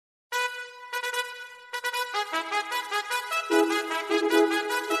Good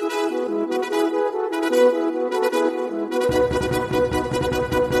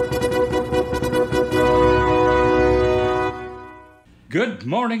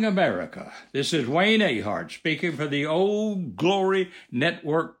morning, America. This is Wayne Ahart speaking for the Old Glory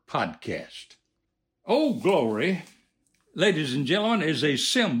Network podcast. Old Glory, ladies and gentlemen, is a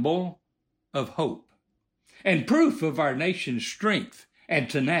symbol of hope and proof of our nation's strength and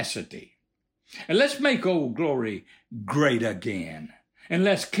tenacity. And let's make Old Glory great again. And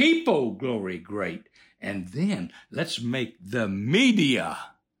let's keep Old Glory great. And then let's make the media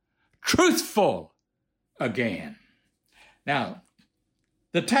truthful again. Now,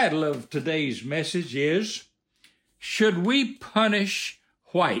 the title of today's message is, Should We Punish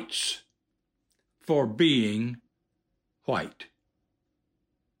Whites for Being White?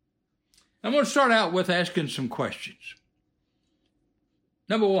 I'm going to start out with asking some questions.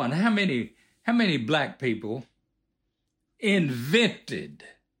 Number one, how many black people invented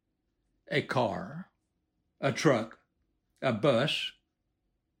a car, a truck, a bus,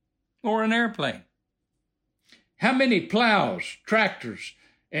 or an airplane? How many plows, tractors,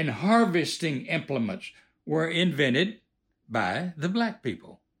 and harvesting implements were invented by the black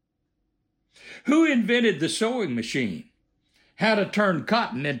people? Who invented the sewing machine? How to turn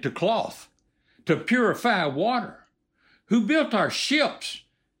cotton into cloth? To purify water? Who built our ships?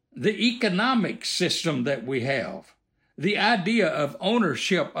 The economic system that we have? The idea of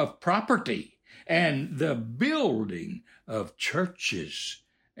ownership of property? And the building of churches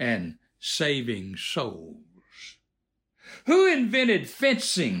and saving souls? Who invented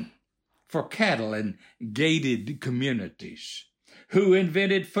fencing for cattle and gated communities? Who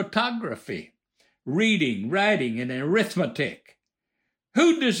invented photography, reading, writing, and arithmetic?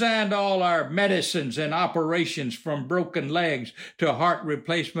 Who designed all our medicines and operations from broken legs to heart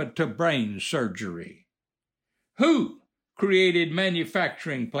replacement to brain surgery? Who created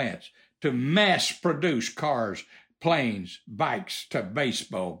manufacturing plants to mass produce cars, planes, bikes, to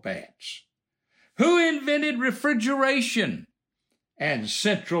baseball bats? Who invented refrigeration and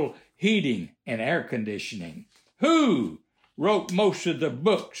central heating and air conditioning? Who wrote most of the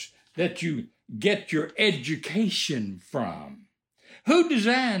books that you get your education from? Who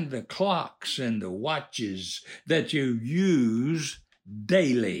designed the clocks and the watches that you use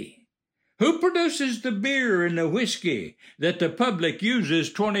daily? Who produces the beer and the whiskey that the public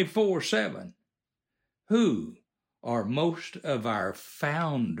uses 24/7? Who are most of our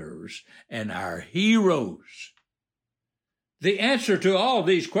founders and our heroes? The answer to all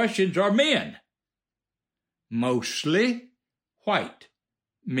these questions are men, mostly white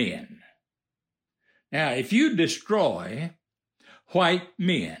men. Now, if you destroy white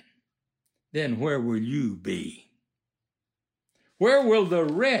men, then where will you be? Where will the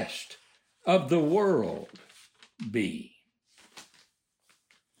rest of the world be?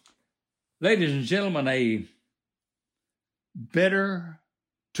 Ladies and gentlemen, a better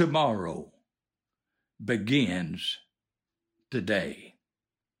tomorrow begins today.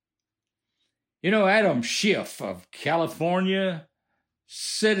 You know, Adam Schiff of California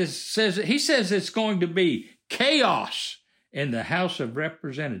says it's going to be chaos in the House of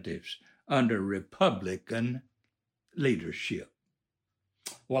Representatives under Republican leadership.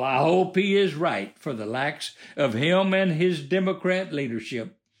 Well, I hope he is right for the likes of him and his Democrat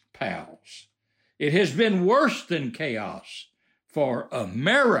leadership pals. It has been worse than chaos for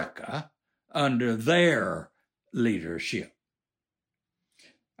America under their leadership.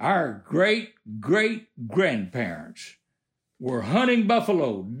 Our great-great-grandparents were hunting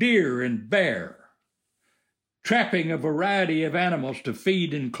buffalo, deer, and bear, trapping a variety of animals to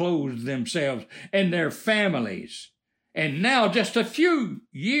feed and clothe themselves and their families. And now, just a few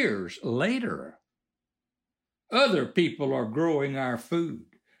years later, other people are growing our food.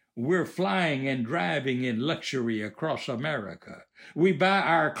 We're flying and driving in luxury across America. We buy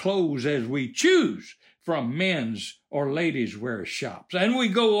our clothes as we choose from men's or ladies' wear shops, and we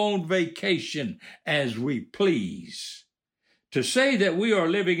go on vacation as we please. To say that we are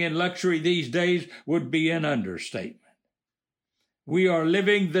living in luxury these days would be an understatement. We are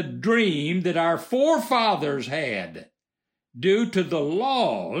living the dream that our forefathers had due to the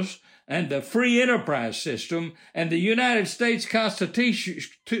laws and the free enterprise system and the United States Constitution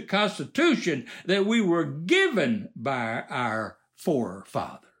that we were given by our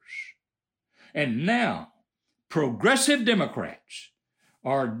forefathers. And now, progressive Democrats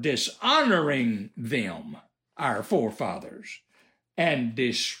are dishonoring them, our forefathers, and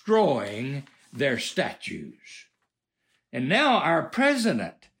destroying their statues. And now our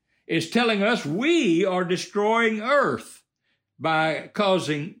president is telling us we are destroying Earth by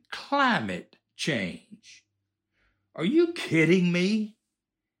causing climate change. Are you kidding me?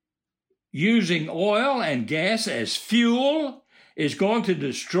 Using oil and gas as fuel is going to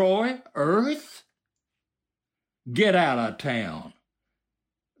destroy Earth? Get out of town.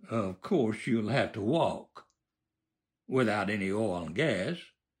 Of course, you'll have to walk without any oil and gas.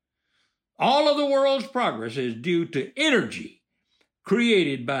 All of the world's progress is due to energy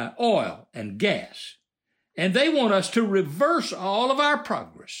created by oil and gas. And they want us to reverse all of our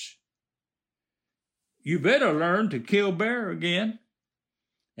progress. You better learn to kill bear again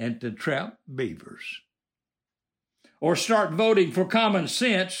and to trap beavers. Or start voting for common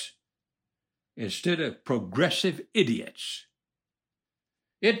sense instead of progressive idiots.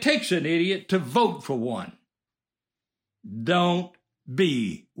 It takes an idiot to vote for one. Don't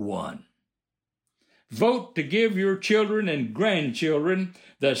be one. Vote to give your children and grandchildren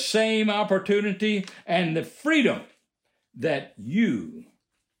the same opportunity and the freedom that you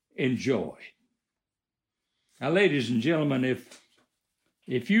enjoy. Now, ladies and gentlemen,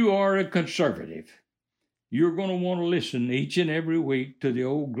 if you are a conservative, you're going to want to listen each and every week to the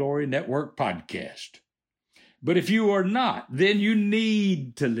Old Glory Network podcast. But if you are not, then you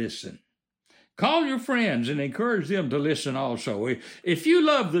need to listen. Call your friends and encourage them to listen also. If you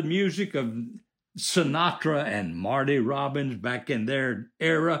love the music of Sinatra and Marty Robbins back in their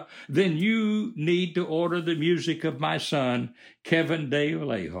era, then you need to order the music of my son, Kevin Dale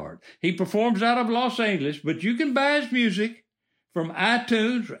Ahart. He performs out of Los Angeles, but you can buy his music from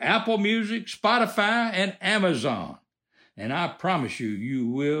iTunes, Apple Music, Spotify, and Amazon. And I promise you, you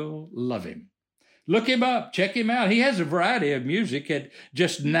will love him. Look him up, check him out. He has a variety of music at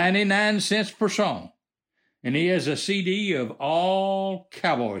just 99 cents per song. And he has a CD of all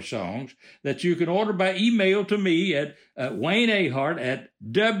cowboy songs that you can order by email to me at Wayne Ahart at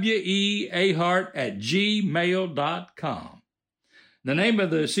weahart@gmail.com. The name of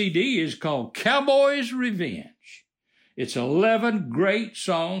the CD is called Cowboy's Revenge. It's 11 great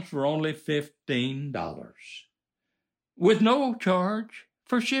songs for only $15, with no charge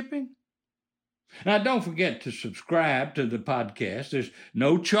for shipping. Now, don't forget to subscribe to the podcast. There's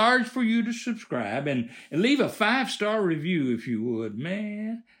no charge for you to subscribe, and leave a 5-star review if you would,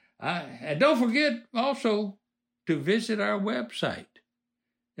 man. And don't forget also to visit our website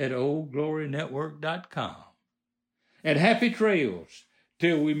at oldglorynetwork.com. And happy trails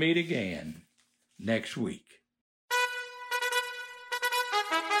till we meet again next week.